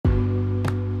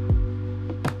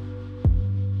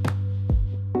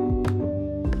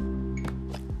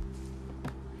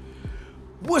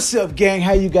What's up, gang?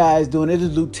 How you guys doing? It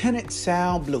is Lieutenant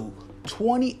Sal Blue,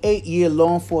 28-year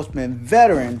law enforcement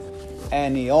veteran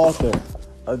and the author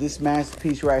of this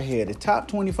masterpiece right here, The Top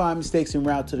 25 Mistakes En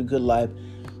Route to the Good Life,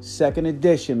 second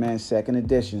edition, man, second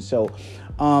edition. So,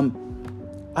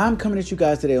 I'm coming at you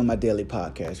guys today on my daily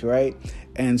podcast, right?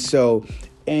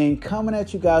 And coming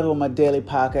at you guys on my daily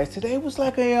podcast today was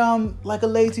like a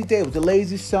lazy day. It was a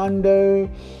lazy Sunday.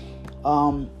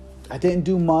 I didn't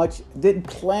do much. Didn't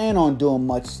plan on doing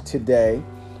much today,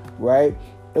 right?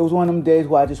 It was one of them days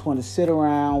where I just wanted to sit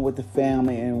around with the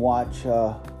family and watch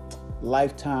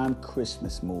Lifetime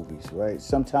Christmas movies, right?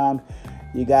 Sometimes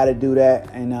you got to do that.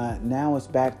 And now it's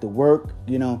back to work.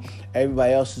 You know,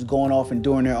 everybody else is going off and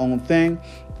doing their own thing.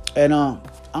 And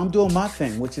I'm doing my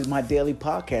thing, which is my daily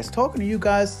podcast, talking to you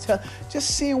guys,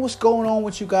 just seeing what's going on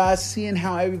with you guys, seeing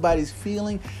how everybody's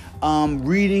feeling,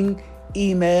 reading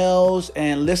emails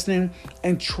and listening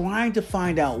and trying to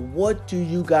find out, what do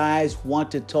you guys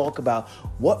want to talk about?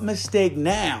 What mistake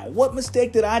now? What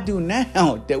mistake did I do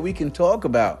now that we can talk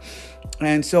about?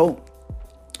 And so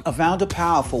I found a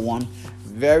powerful one,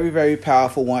 very, very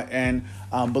powerful one. And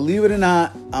believe it or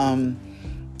not, I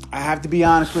have to be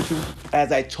honest with you,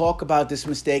 as I talk about this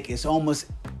mistake, it's almost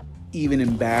even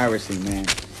embarrassing, man.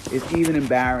 It's even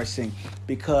embarrassing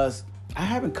because I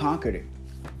haven't conquered it.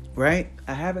 Right?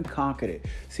 I haven't conquered it.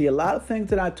 See, a lot of things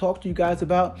that I talk to you guys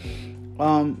about,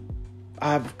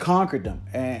 I've conquered them.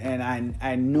 And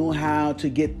I know how to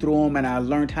get through them, and I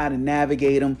learned how to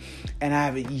navigate them. And I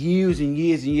have years and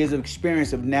years and years of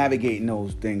experience of navigating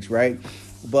those things, right?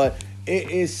 But it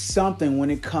is something when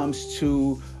it comes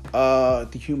to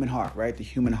the human heart, right? The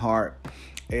human heart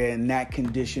and that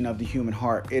condition of the human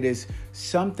heart. It is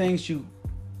some things you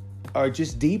are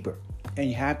just deeper. And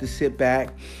you have to sit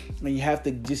back and you have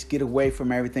to just get away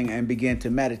from everything and begin to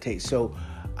meditate. So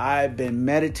I've been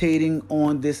meditating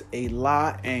on this a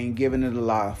lot and giving it a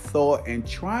lot of thought and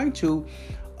trying to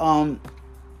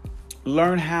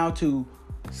learn how to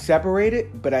separate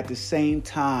it, but at the same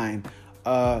time,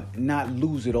 not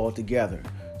lose it altogether.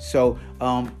 So,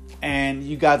 and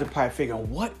you guys are probably figuring,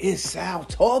 what is Sal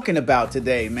talking about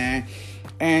today, man?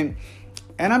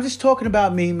 And I'm just talking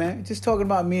about me, man. Just talking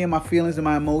about me and my feelings and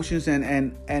my emotions.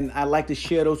 And I like to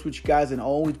share those with you guys and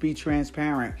always be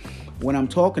transparent when I'm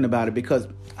talking about it, because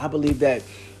I believe that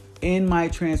in my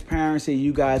transparency,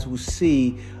 you guys will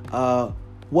see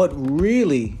what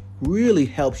really, really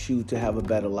helps you to have a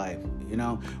better life. You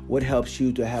know, what helps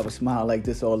you to have a smile like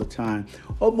this all the time,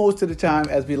 or most of the time,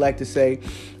 as we like to say.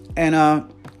 And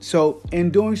so in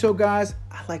doing so, guys,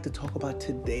 I like to talk about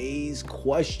today's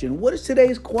question. What is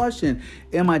today's question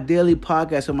in my daily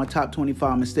podcast on my top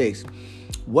 25 mistakes?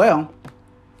 Well,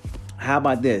 how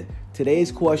about this?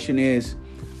 Today's question is,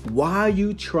 why are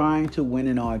you trying to win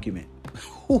an argument?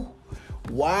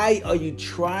 Why are you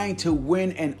trying to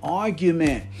win an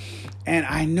argument? And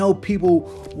I know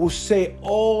people will say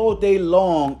all day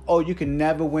long, oh, you can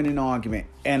never win an argument.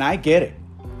 And I get it.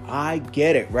 I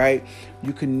get it, right?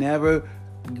 You can never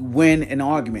win an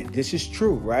argument. This is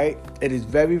true, right? It is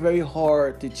very, very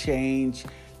hard to change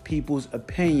people's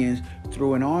opinions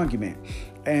through an argument.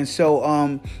 And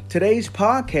so today's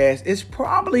podcast is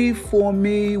probably, for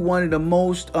me, one of the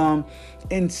most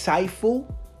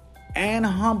insightful and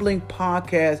humbling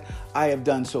podcasts I have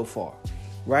done so far,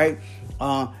 right?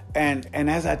 And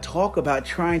as I talk about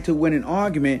trying to win an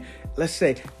argument, let's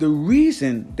say the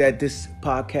reason that this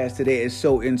podcast today is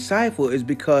so insightful is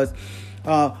because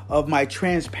of my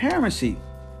transparency.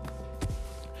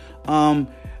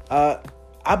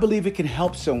 I believe it can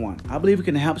help someone. I believe it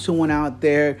can help someone out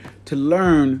there to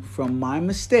learn from my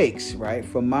mistakes, right?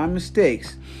 From my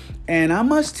mistakes. And I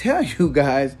must tell you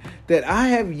guys that I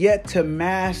have yet to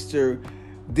master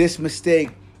this mistake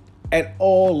at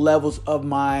all levels of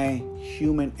my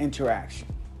human interaction,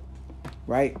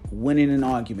 right? Winning an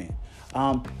argument.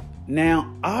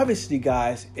 Now, obviously,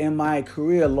 guys, in my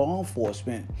career law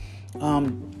enforcement,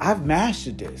 I've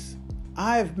mastered this.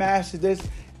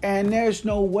 And there's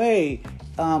no way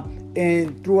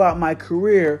throughout my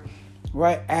career,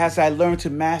 right, as I learned to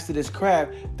master this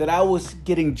craft, that I was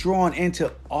getting drawn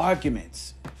into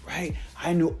arguments, right?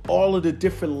 I knew all of the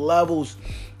different levels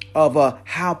of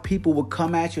how people would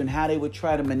come at you and how they would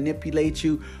try to manipulate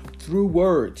you through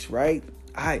words, right?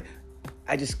 I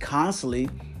just constantly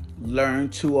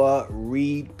learned to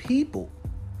read people.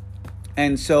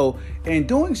 And so in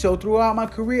doing so throughout my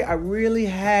career, I really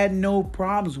had no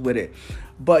problems with it.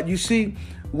 But you see,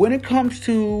 when it comes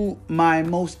to my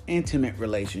most intimate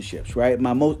relationships, right?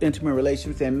 My most intimate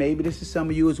relationships, and maybe this is some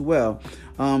of you as well.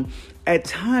 At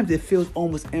times it feels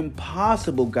almost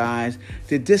impossible, guys,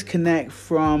 to disconnect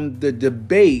from the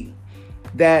debate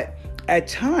that at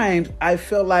times I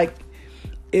felt like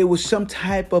it was some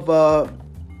type of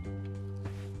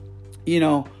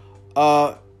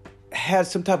had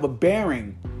some type of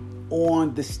bearing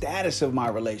on the status of my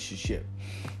relationship.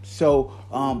 So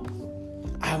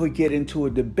I would get into a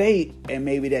debate, and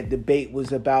maybe that debate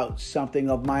was about something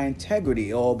of my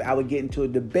integrity, or I would get into a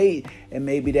debate and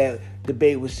maybe that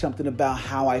debate was something about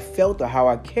how I felt or how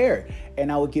I cared.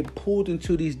 And I would get pulled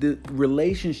into these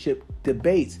relationship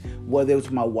debates, whether it was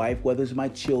my wife, whether it's my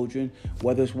children,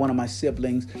 whether it's one of my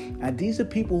siblings. And these are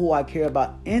people who I care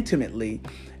about intimately.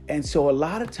 And so a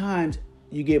lot of times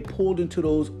you get pulled into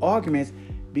those arguments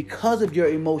because of your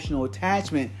emotional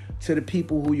attachment to the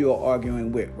people who you're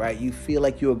arguing with, right? You feel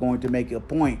like you're going to make a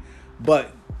point,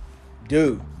 but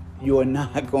dude, you are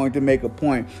not going to make a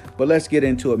point. But let's get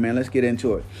into it, man. Let's get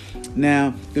into it.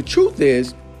 Now, the truth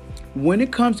is, when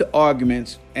it comes to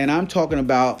arguments, and I'm talking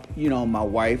about, my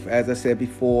wife, as I said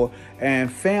before,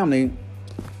 and family,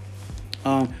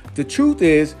 the truth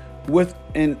is, with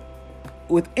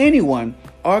anyone,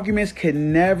 arguments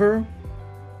can never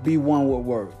be won with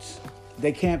words.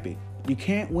 They can't be. You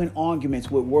can't win arguments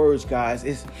with words, guys.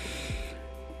 It's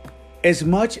as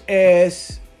much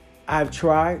as I've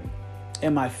tried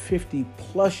in my 50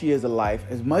 plus years of life,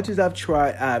 as much as I've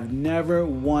tried, I've never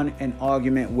won an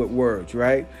argument with words,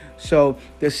 right? So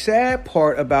the sad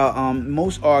part about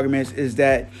most arguments is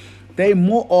that they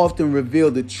more often reveal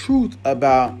the truth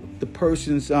about the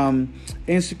person's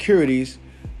insecurities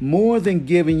more than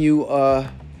giving you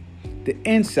the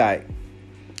insight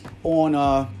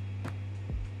on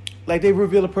like they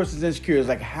reveal a person's insecurities,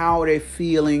 like how they're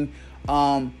feeling,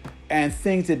 and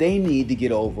things that they need to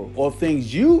get over, or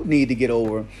things you need to get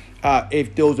over,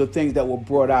 if those are things that were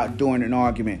brought out during an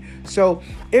argument. So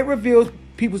it reveals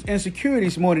people's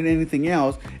insecurities more than anything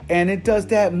else, and it does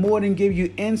that more than give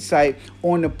you insight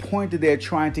on the point that they're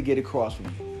trying to get across from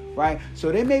you, right?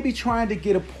 So they may be trying to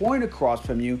get a point across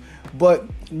from you, but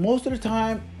most of the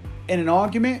time in an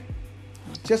argument,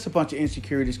 just a bunch of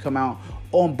insecurities come out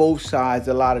on both sides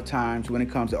a lot of times when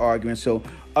it comes to arguing. So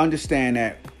understand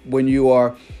that when you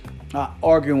are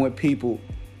arguing with people,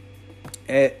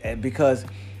 because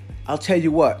I'll tell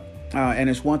you what, and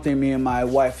it's one thing me and my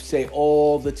wife say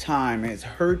all the time, is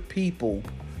hurt people.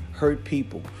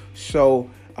 So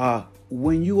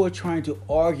when you are trying to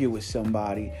argue with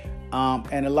somebody,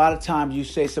 and a lot of times you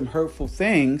say some hurtful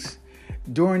things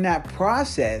during that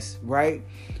process, right?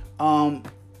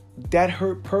 That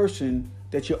hurt person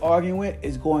that you're arguing with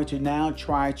is going to now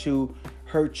try to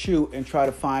hurt you and try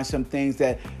to find some things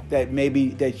that maybe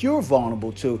that you're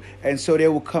vulnerable to. And so they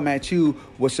will come at you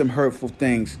with some hurtful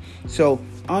things. So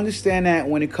understand that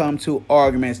when it comes to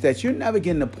arguments, that you're never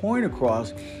getting a point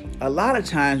across. A lot of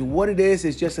times what it is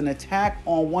just an attack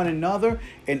on one another,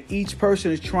 and each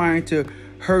person is trying to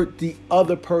hurt the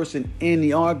other person in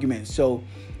the argument. So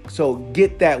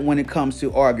get that when it comes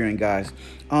to arguing, guys.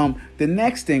 The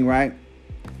next thing, right?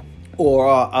 Or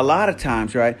a lot of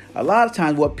times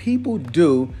what people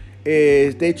do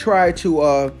is they try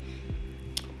to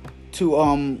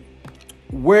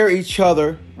wear each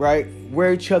other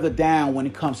down when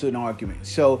it comes to an argument.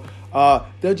 So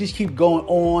they'll just keep going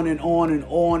on and on and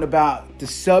on about the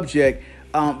subject,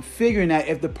 figuring that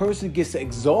if the person gets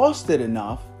exhausted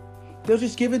enough, they'll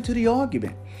just give in to the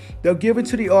argument. They'll give in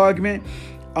to the argument,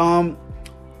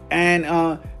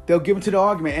 they'll give into the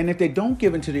argument. And if they don't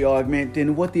give into the argument,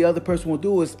 then what the other person will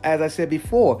do is, as I said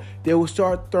before, they will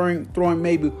start throwing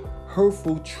maybe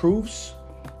hurtful truths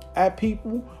at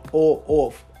people,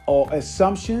 or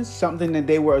assumptions, something that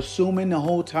they were assuming the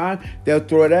whole time. They'll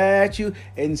throw that at you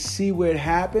and see where it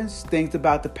happens, things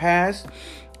about the past,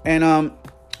 and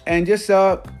just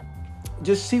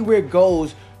see where it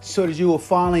goes, so that you will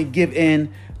finally give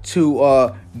in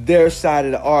to their side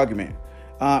of the argument.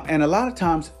 And a lot of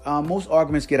times, most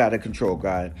arguments get out of control,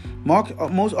 guys.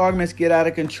 Most arguments get out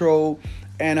of control,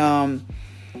 and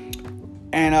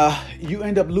you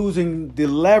end up losing the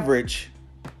leverage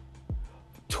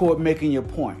toward making your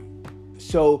point.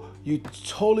 So you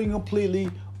totally,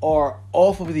 completely are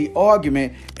off of the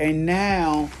argument, and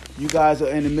now you guys are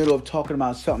in the middle of talking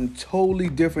about something totally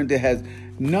different that has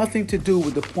nothing to do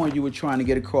with the point you were trying to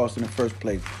get across in the first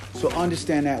place. So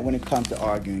understand that when it comes to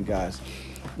arguing, guys.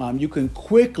 You can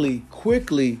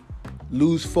quickly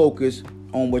lose focus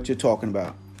on what you're talking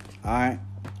about. All right.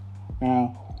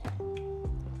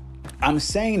 I'm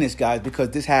saying this, guys, because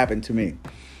this happened to me.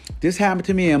 This happened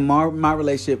to me in my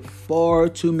relationship far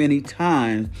too many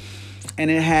times, and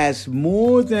it has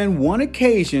more than one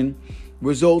occasion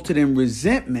resulted in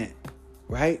resentment.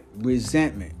 Right?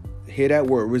 Resentment. Hear that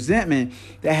word, resentment,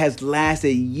 that has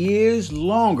lasted years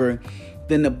longer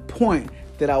than the point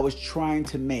that I was trying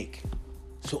to make.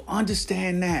 So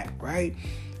understand that, right?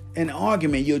 An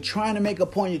argument, you're trying to make a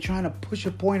point, you're trying to push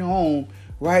a point home,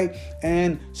 right?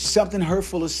 And something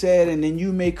hurtful is said, and then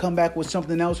you may come back with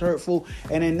something else hurtful,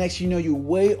 and then next you know you're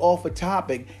way off a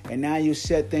topic, and now you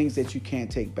said things that you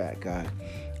can't take back, guys.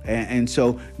 And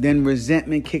so then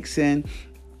resentment kicks in.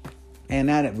 And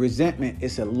that resentment,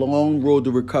 it's a long road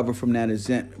to recover from that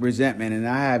resentment. And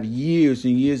I have years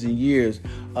and years and years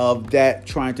of that,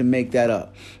 trying to make that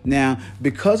up. Now,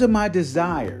 because of my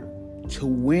desire to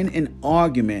win an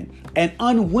argument, an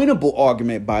unwinnable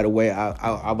argument, by the way,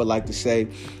 I would like to say,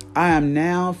 I am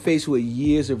now faced with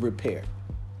years of repair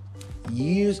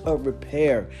in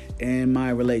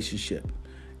my relationship.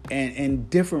 And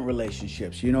different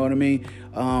relationships, you know what I mean?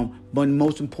 But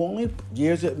most importantly,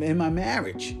 years in my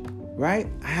marriage, right?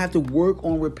 I have to work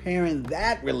on repairing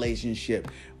that relationship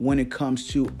when it comes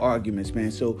to arguments,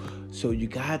 man. So you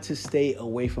got to stay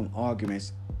away from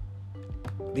arguments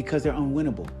because they're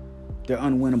unwinnable. They're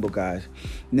unwinnable, guys.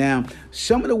 Now,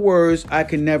 some of the words I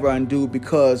can never undo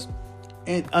because,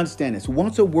 and understand this,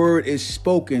 once a word is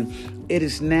spoken, it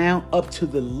is now up to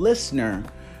the listener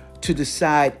to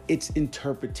decide its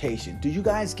interpretation. Do you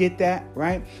guys get that,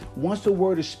 right? Once the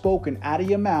word is spoken out of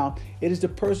your mouth, it is the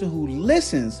person who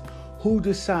listens who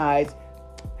decides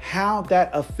how that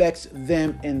affects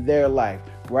them in their life,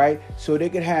 right? So they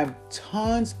could have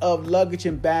tons of luggage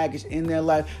and baggage in their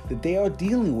life that they are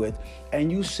dealing with,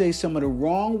 and you say some of the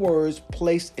wrong words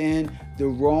placed in the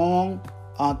wrong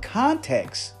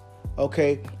context,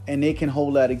 okay? And they can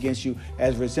hold that against you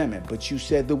as resentment. But you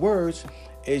said the words.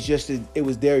 It's just it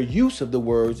was their use of the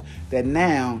words that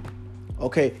now,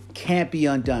 okay, can't be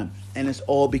undone. And it's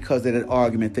all because of that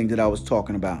argument thing that I was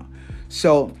talking about.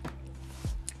 So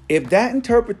if that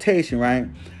interpretation, right,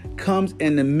 comes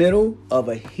in the middle of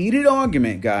a heated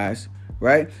argument, guys,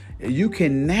 right, you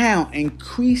can now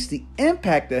increase the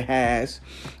impact it has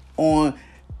on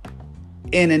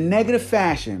in a negative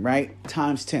fashion, right,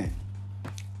 times 10.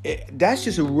 That's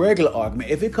just a regular argument.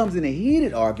 If it comes in a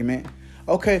heated argument,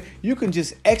 okay, you can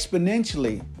just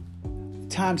exponentially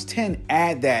times 10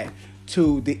 add that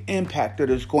to the impact that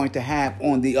it's going to have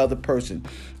on the other person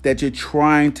that you're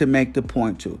trying to make the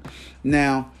point to.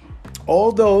 Now,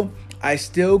 although I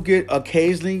still get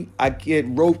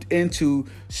roped into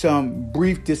some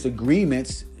brief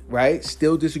disagreements, right?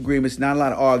 Still disagreements, not a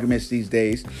lot of arguments these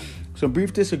days. Some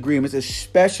brief disagreements,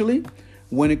 especially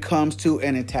when it comes to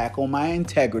an attack on my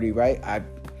integrity, right?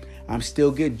 I'm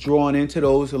still get drawn into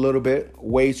those a little bit,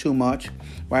 way too much,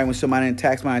 right? When somebody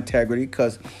attacks my integrity,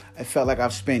 because I felt like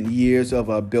I've spent years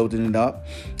of building it up.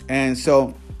 And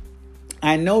so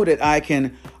I know that I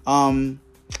can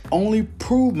only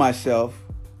prove myself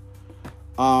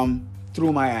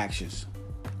through my actions.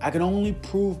 I can only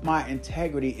prove my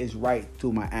integrity is right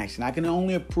through my action. I can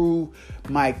only prove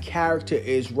my character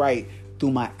is right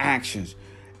through my actions.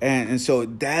 And so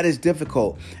that is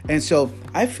difficult. And so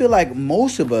I feel like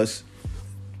most of us,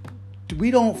 we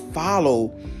don't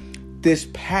follow this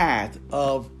path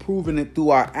of proving it through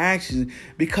our actions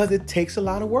because it takes a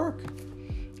lot of work.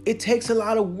 It takes a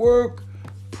lot of work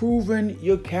proving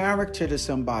your character to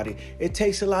somebody. It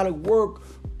takes a lot of work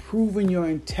proving your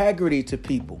integrity to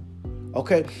people.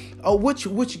 Okay?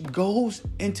 Which goes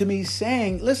into me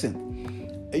saying,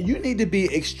 listen, you need to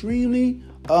be extremely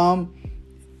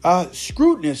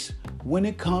scrutinous when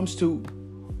it comes to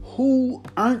who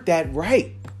earned that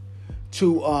right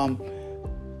to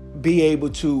be able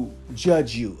to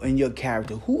judge you and your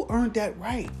character. Who earned that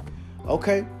right?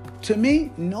 Okay? To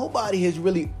me, nobody has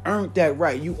really earned that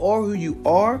right. You are who you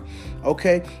are,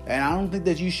 okay? And I don't think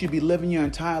that you should be living your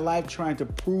entire life trying to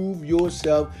prove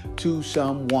yourself to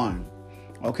someone,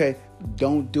 okay?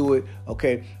 Don't do it,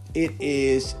 okay? It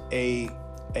is a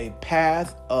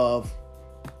path of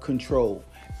control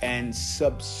and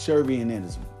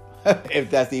subservientism, if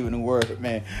that's even a word,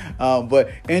 man. But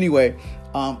anyway,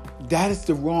 that is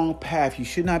the wrong path. You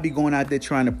should not be going out there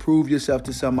trying to prove yourself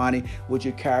to somebody with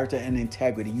your character and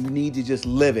integrity. You need to just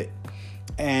live it.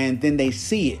 And then they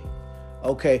see it,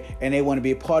 okay? And they want to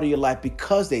be a part of your life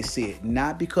because they see it,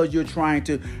 not because you're trying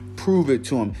to prove it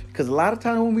to them. Because a lot of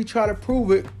times when we try to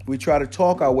prove it, we try to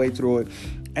talk our way through it.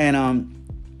 And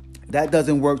that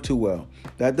doesn't work too well.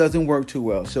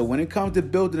 So when it comes to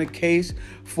building a case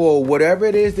for whatever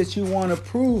it is that you want to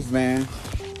prove, man,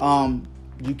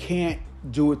 you can't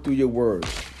do it through your words.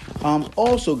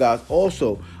 Also, guys,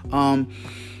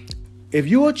 if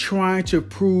you are trying to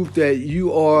prove that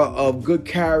you are of good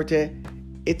character,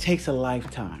 it takes a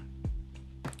lifetime,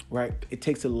 right? It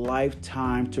takes a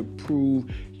lifetime to prove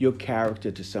your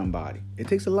character to somebody. It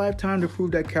takes a lifetime to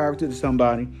prove that character to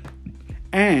somebody.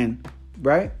 And,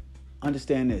 right,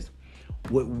 understand this.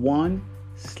 With one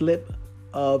slip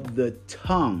of the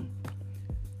tongue,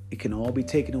 it can all be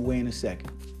taken away in a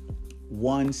second.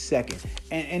 1 second.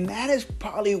 And that is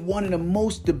probably one of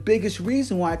the biggest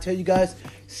reason why I tell you guys,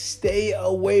 stay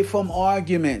away from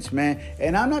arguments, man.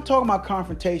 And I'm not talking about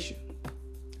confrontation.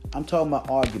 I'm talking about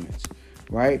arguments,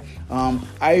 right?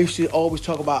 I used to always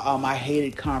talk about I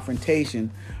hated confrontation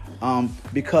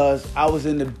because I was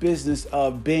in the business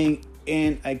of being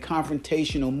in a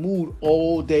confrontational mood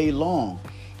all day long.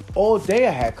 All day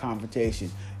I had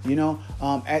confrontation,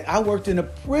 I worked in a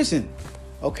prison,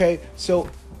 okay? So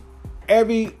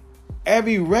every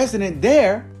resident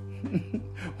there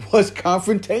was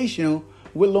confrontational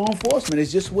with law enforcement.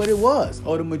 It's just what it was.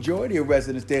 Or the majority of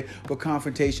residents there were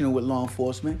confrontational with law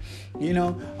enforcement.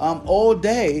 All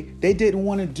day they didn't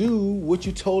want to do what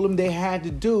you told them they had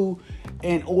to do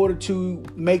in order to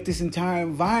make this entire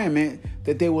environment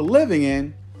that they were living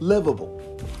in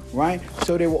livable, right?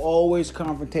 So they were always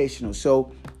confrontational.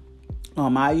 So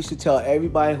I used to tell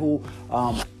everybody who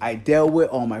I dealt with,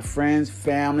 all my friends,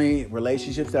 family,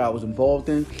 relationships that I was involved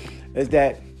in, is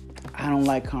that I don't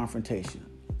like confrontation.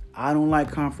 I don't like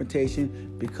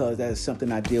confrontation because that is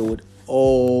something I deal with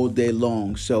all day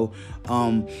long. So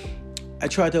I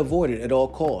tried to avoid it at all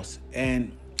costs.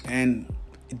 And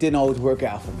it didn't always work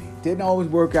out for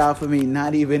me.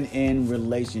 Not even in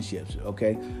relationships,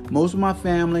 okay? Most of my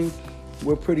family,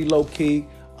 we're pretty low-key.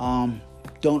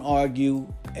 Don't argue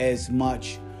as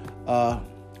much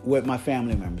with my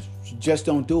family members. Just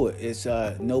don't do it. It's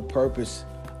no purpose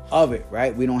of it,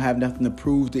 right? We don't have nothing to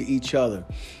prove to each other.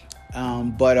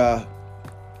 But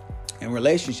in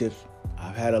relationships,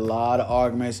 I've had a lot of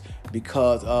arguments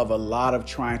because of a lot of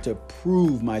trying to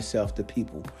prove myself to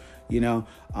people.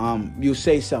 You'll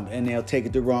say something and they'll take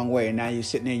it the wrong way. And now you're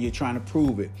sitting there and you're trying to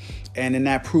prove it. And then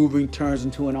that proving turns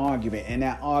into an argument. And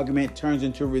that argument turns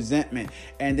into resentment.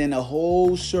 And then the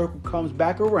whole circle comes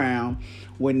back around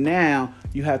when now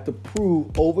you have to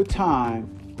prove over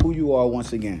time who you are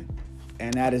once again.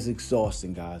 And that is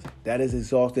exhausting, guys. That is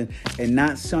exhausting and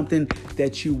not something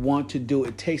that you want to do.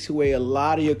 It takes away a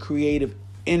lot of your creative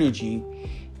energy,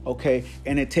 okay?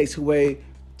 And it takes away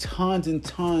tons and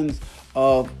tons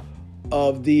of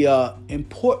the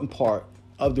important part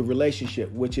of the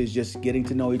relationship, which is just getting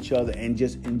to know each other and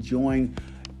just enjoying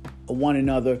one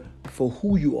another for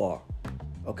who you are.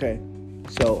 Okay,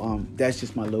 so that's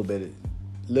just my little bit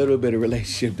of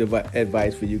relationship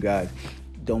advice for you guys.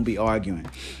 Don't be arguing.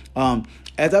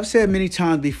 As I've said many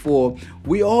times before,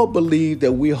 we all believe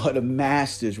that we are the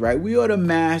masters, right? We are the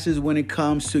masters when it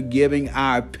comes to giving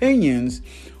our opinions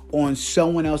on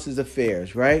someone else's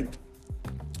affairs, right?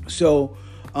 So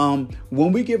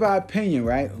when we give our opinion,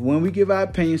 right? When we give our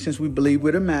opinion, since we believe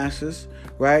we're the masters,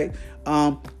 right?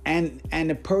 And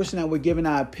the person that we're giving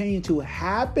our opinion to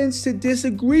happens to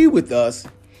disagree with us,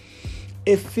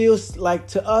 it feels like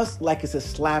to us like it's a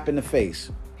slap in the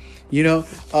face. You know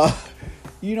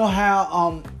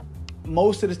how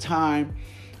most of the time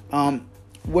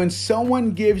when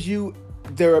someone gives you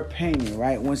their opinion,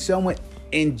 right? When someone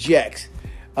injects,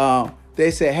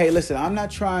 they say, hey, listen, I'm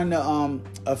not trying to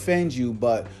offend you,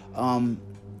 but and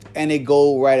they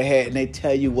go right ahead and they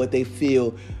tell you what they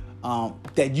feel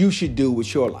that you should do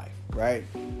with your life, right?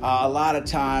 A lot of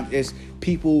times it's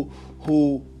people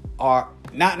who are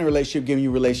not in a relationship giving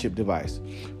you relationship advice.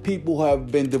 People who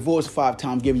have been divorced 5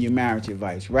 times giving you marriage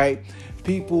advice, right?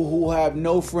 People who have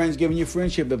no friends giving you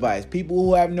friendship advice. People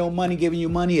who have no money giving you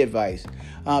money advice.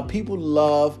 People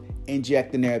love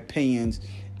injecting their opinions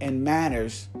in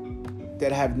matters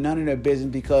that have none of their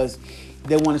business because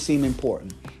they want to seem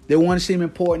important. They want to seem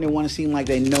important. They want to seem like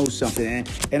they know something.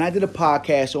 And I did a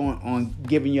podcast on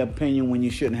giving your opinion when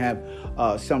you shouldn't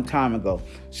have some time ago.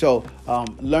 So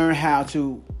learn how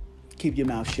to keep your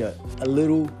mouth shut a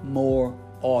little more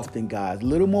often, guys. A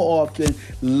little more often,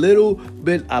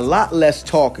 a lot less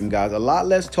talking, guys. A lot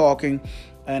less talking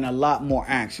and a lot more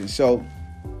action. So,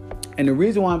 and the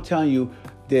reason why I'm telling you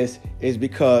this is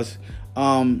because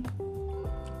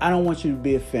I don't want you to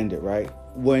be offended, right?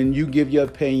 When you give your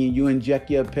opinion, you inject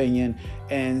your opinion,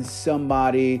 and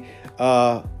somebody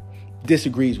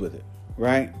disagrees with it,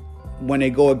 right? When they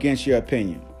go against your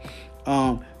opinion.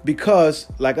 Because,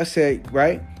 like I said,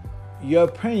 right, your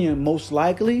opinion most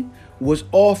likely was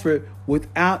offered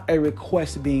without a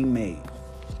request being made.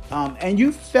 And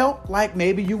you felt like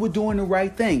maybe you were doing the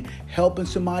right thing, helping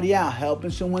somebody out,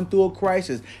 helping someone through a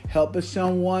crisis, helping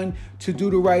someone to do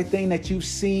the right thing that you've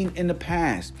seen in the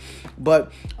past.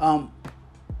 But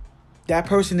that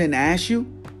person didn't ask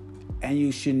you, and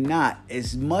you should not.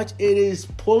 As much it is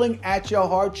pulling at your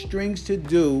heartstrings to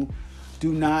do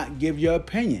not give your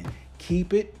opinion.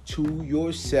 Keep it to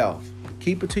yourself.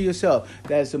 Keep it to yourself.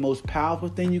 That is the most powerful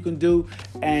thing you can do,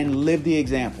 and live the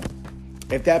example.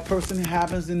 If that person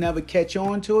happens to never catch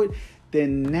on to it,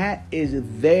 then that is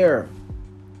their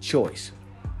choice.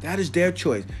 That is their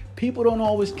choice. People don't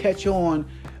always catch on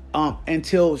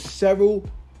until several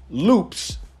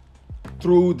loops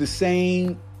through the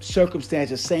same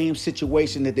circumstance, the same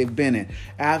situation that they've been in.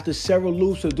 After several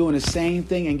loops of doing the same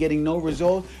thing and getting no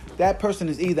results, that person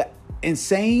is either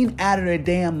insane, out of their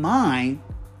damn mind,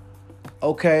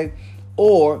 okay,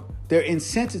 or they're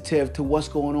insensitive to what's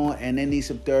going on, and they need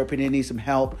some therapy, they need some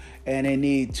help, and they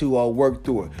need to work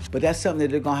through it. But that's something that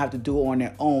they're going to have to do on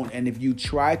their own. And if you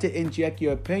try to inject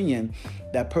your opinion,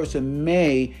 that person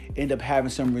may end up having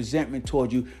some resentment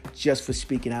toward you just for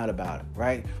speaking out about it,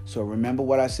 right? So remember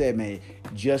what I said, man.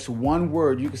 Just one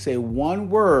word. You can say one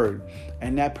word,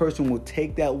 and that person will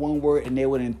take that one word and they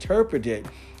will interpret it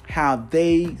how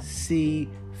they see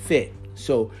fit.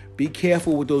 So be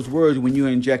careful with those words when you're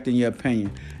injecting your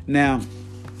opinion. Now,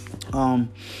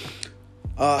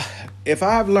 if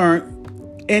I've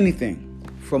learned anything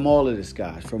from all of this,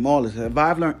 guys, if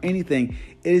I've learned anything,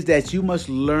 it is that you must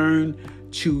learn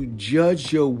to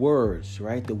judge your words,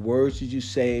 right? The words that you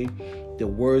say, the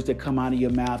words that come out of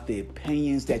your mouth, the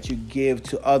opinions that you give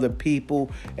to other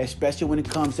people, especially when it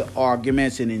comes to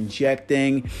arguments and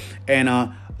injecting.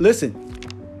 And listen,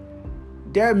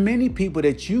 there are many people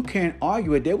that you can't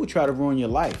argue with. They will try to ruin your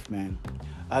life, man.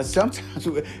 Sometimes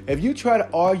if you try to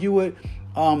argue with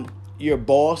your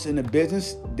boss in the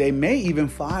business, they may even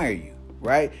fire you,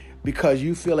 right? Because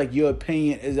you feel like your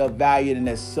opinion is of value and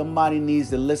that somebody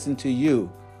needs to listen to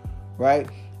you, right?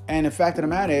 And the fact of the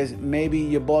matter is, maybe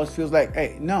your boss feels like,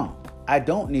 hey, no, I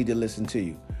don't need to listen to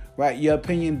you, right? Your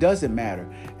opinion doesn't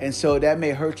matter. And so that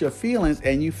may hurt your feelings,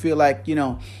 and you feel like,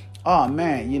 oh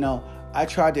man, I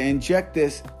tried to inject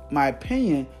my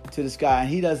opinion to this guy, and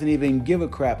he doesn't even give a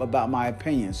crap about my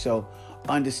opinion. So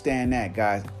understand that,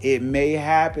 guys. It may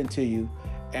happen to you.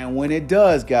 And when it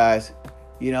does, guys,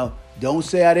 don't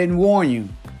say I didn't warn you.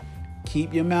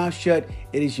 Keep your mouth shut.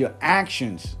 It is your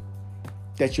actions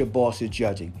that your boss is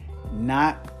judging,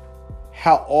 not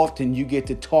how often you get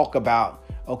to talk about,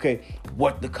 okay,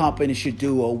 what the company should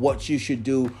do or what you should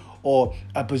do, or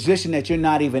a position that you're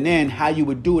not even in, how you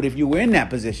would do it if you were in that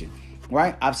position,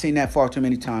 right? I've seen that far too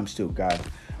many times too, guys.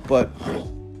 But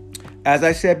as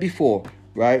I said before,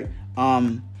 right,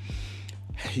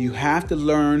 you have to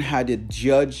learn how to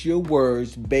judge your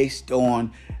words based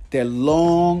on their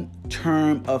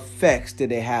long-term effects that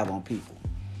they have on people,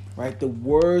 right? The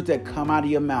words that come out of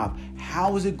your mouth,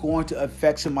 how is it going to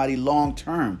affect somebody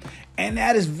long-term? And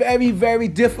that is very, very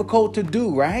difficult to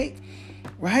do, right?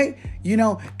 Right?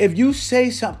 If you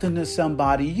say something to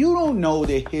somebody, you don't know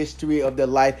the history of their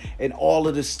life and all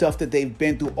of the stuff that they've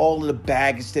been through, all of the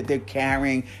baggage that they're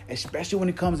carrying, especially when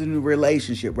it comes into a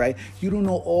relationship, right? You don't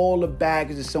know all the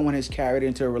baggage that someone has carried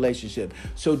into a relationship.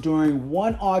 So during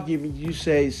one argument, you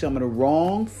say some of the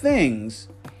wrong things,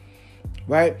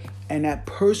 right? And that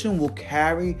person will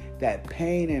carry that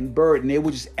pain and burden. They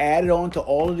will just add it on to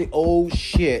all of the old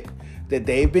shit that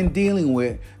they've been dealing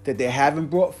with, that they haven't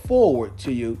brought forward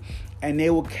to you, and they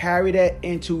will carry that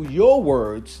into your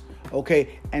words,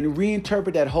 okay, and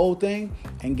reinterpret that whole thing.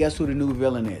 And guess who the new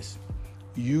villain is?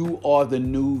 You are the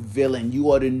new villain.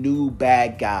 You are the new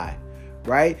bad guy,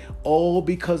 right? All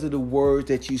because of the words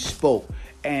that you spoke.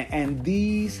 And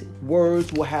these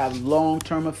words will have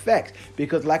long-term effects,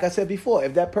 because like I said before,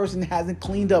 if that person hasn't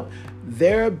cleaned up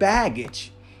their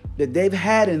baggage that they've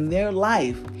had in their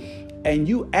life, and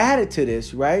you added to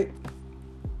this, right?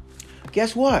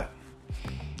 Guess what?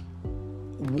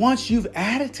 Once you've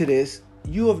added to this,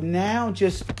 you have now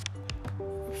just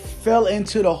fell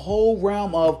into the whole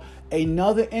realm of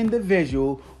another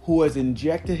individual who has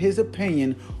injected his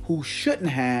opinion, who shouldn't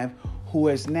have, who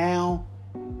has now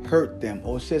hurt them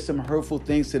or said some hurtful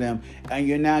things to them, and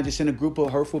you're now just in a group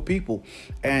of hurtful people.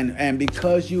 And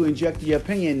because you injected your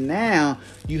opinion, now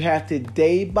you have to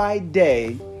day by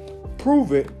day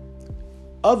prove it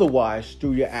otherwise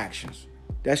through your actions.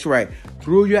 That's right,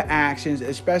 through your actions,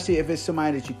 especially if it's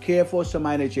somebody that you care for,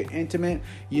 somebody that you're intimate,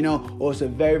 or it's a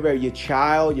very, very, your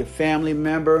child, your family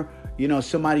member,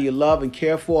 somebody you love and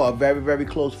care for, a very, very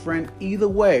close friend. Either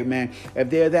way, man, if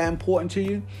they're that important to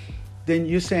you, then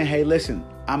you're saying, hey, listen,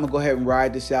 I'm going to go ahead and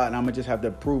ride this out, and I'm going to just have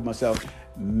to prove myself.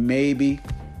 Maybe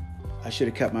I should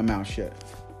have kept my mouth shut.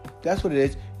 That's what it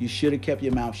is. You should have kept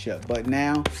your mouth shut. But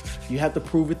now you have to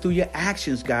prove it through your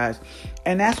actions, guys.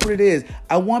 And that's what it is.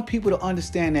 I want people to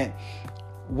understand that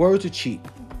words are cheap.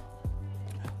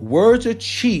 Words are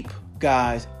cheap,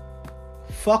 guys.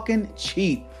 Fucking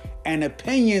cheap. And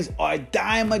opinions are a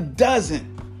dime a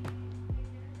dozen.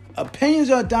 Opinions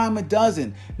are a dime a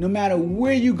dozen. No matter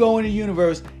where you go in the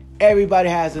universe, everybody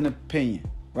has an opinion,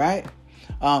 right?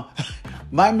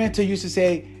 My mentor used to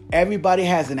say, everybody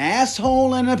has an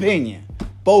asshole and an opinion.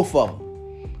 Both of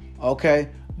them. Okay?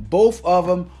 Both of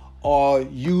them are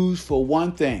used for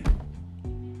one thing.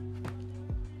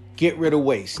 Get rid of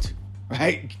waste.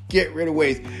 Right? Get rid of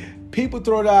waste. People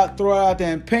throw out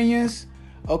their opinions,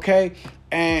 okay?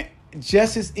 And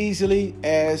just as easily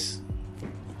as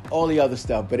all the other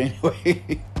stuff. But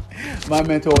anyway, my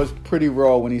mentor was pretty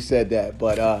raw when he said that.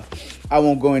 But I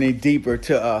won't go any deeper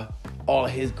to all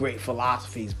of his great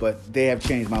philosophies. But they have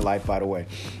changed my life, by the way.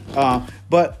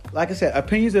 But like I said,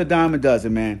 opinions are a dime a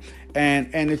dozen, man.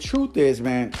 And the truth is,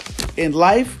 man, in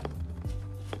life,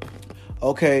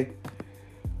 okay,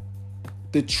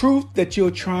 the truth that you're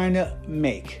trying to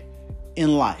make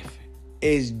in life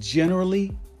is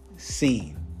generally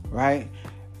seen, right?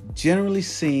 Generally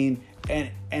seen, and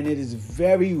it is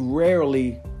very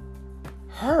rarely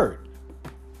heard,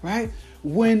 right?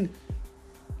 When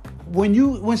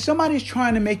somebody's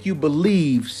trying to make you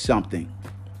believe something,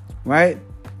 right?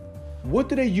 What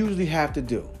do they usually have to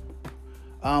do?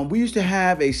 We used to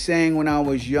have a saying when I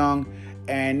was young,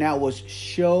 and that was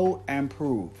show and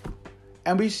prove.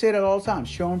 And we say that all the time,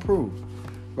 show and prove,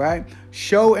 right?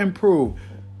 Show and prove.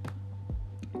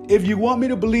 If you want me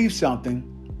to believe something,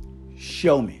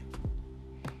 show me.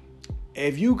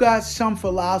 If you got some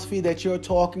philosophy that you're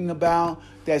talking about,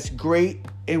 that's great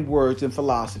in words and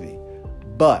philosophy,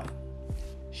 but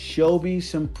show me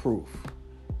some proof.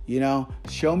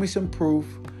 Show me some proof,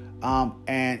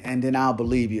 and then I'll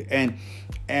believe you. And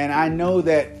I know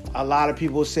that a lot of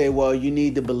people say, well, you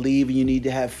need to believe and you need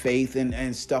to have faith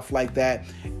and stuff like that.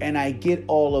 And I get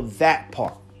all of that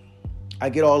part.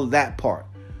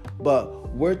 But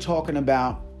we're talking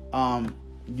about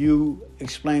you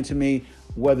explain to me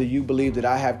whether you believe that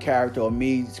I have character, or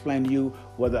me explain to you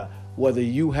whether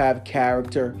you have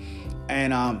character.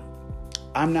 And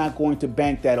I'm not going to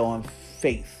bank that on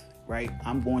faith, right?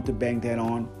 I'm going to bank that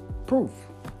on proof.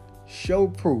 Show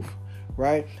proof.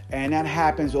 Right? And that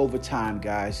happens over time,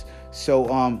 guys. So,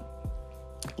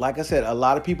 like I said, a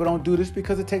lot of people don't do this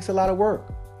because it takes a lot of work,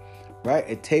 right?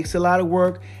 It takes a lot of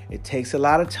work. It takes a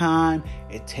lot of time.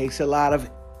 It takes a lot of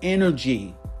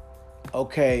energy,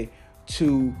 okay,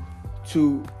 to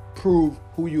prove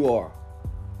who you are.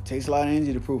 It takes a lot of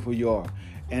energy to prove who you are.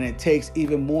 And it takes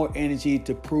even more energy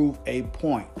to prove a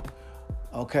point,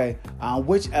 okay,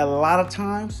 which a lot of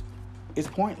times is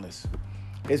pointless.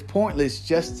 It's pointless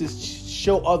just to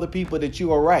show other people that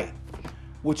you are right,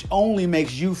 which only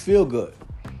makes you feel good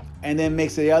and then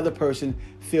makes the other person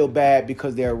feel bad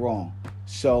because they're wrong.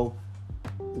 So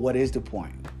what is the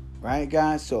point? Right,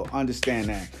 guys? So understand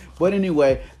that. But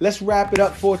anyway, let's wrap it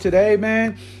up for today,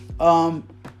 man.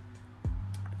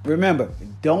 Remember,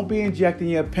 don't be injecting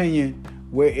your opinion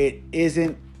where it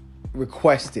isn't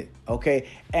requested, okay?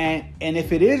 And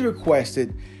if it is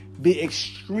requested, be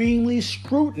extremely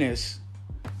scrutinous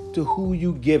to who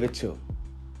you give it to.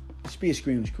 Just be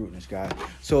extremely scrutinous, guys.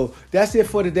 So that's it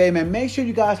for today, man. Make sure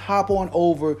you guys hop on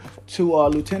over to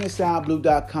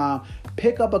lieutenantsoundblue.com.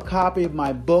 Pick up a copy of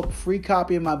my book, free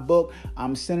copy of my book.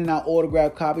 I'm sending out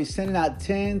autographed copies, sending out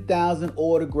 10,000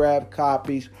 autographed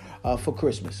copies for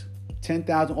Christmas.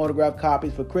 10,000 autographed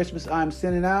copies for Christmas I'm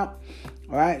sending out.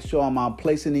 All right, so I'm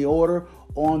placing the order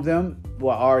on them.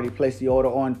 Well, I already placed the order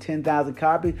on 10,000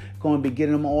 copies. Going to be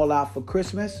getting them all out for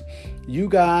Christmas. You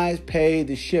guys pay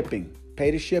the shipping.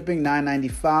 Pay the shipping,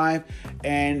 $9.95.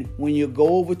 And when you go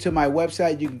over to my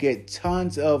website, you can get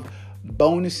tons of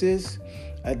bonuses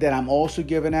that I'm also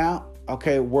giving out.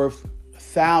 Okay, worth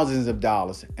thousands of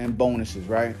dollars in bonuses,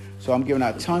 right? So I'm giving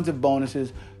out tons of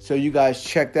bonuses. So you guys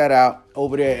check that out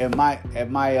over there at my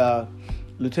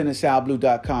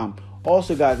lieutenantsoundblue.com.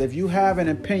 Also, guys, if you have an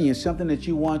opinion, something that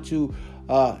you want to,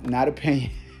 not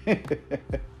opinion.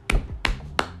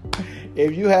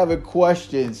 If you have a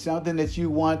question, something that you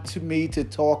want me to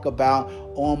talk about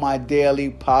on my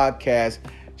daily podcast,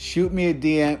 shoot me a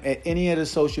DM at any of the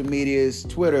social medias,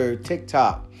 Twitter,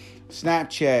 TikTok,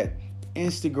 Snapchat,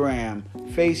 Instagram,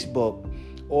 Facebook,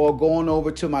 or going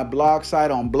over to my blog site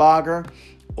on Blogger,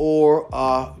 or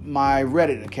my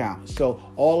Reddit account. So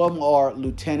all of them are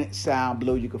Lieutenant Sound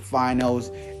Blue. You can find those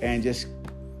and just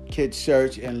kid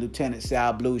search, and Lieutenant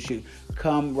Sound Blue should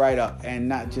come right up, and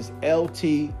not just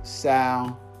LT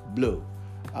Sound Blue.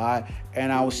 All right,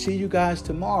 and I will see you guys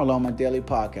tomorrow on my daily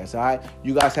podcast. All right,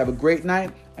 you guys have a great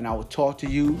night, and I will talk to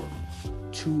you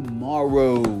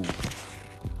tomorrow.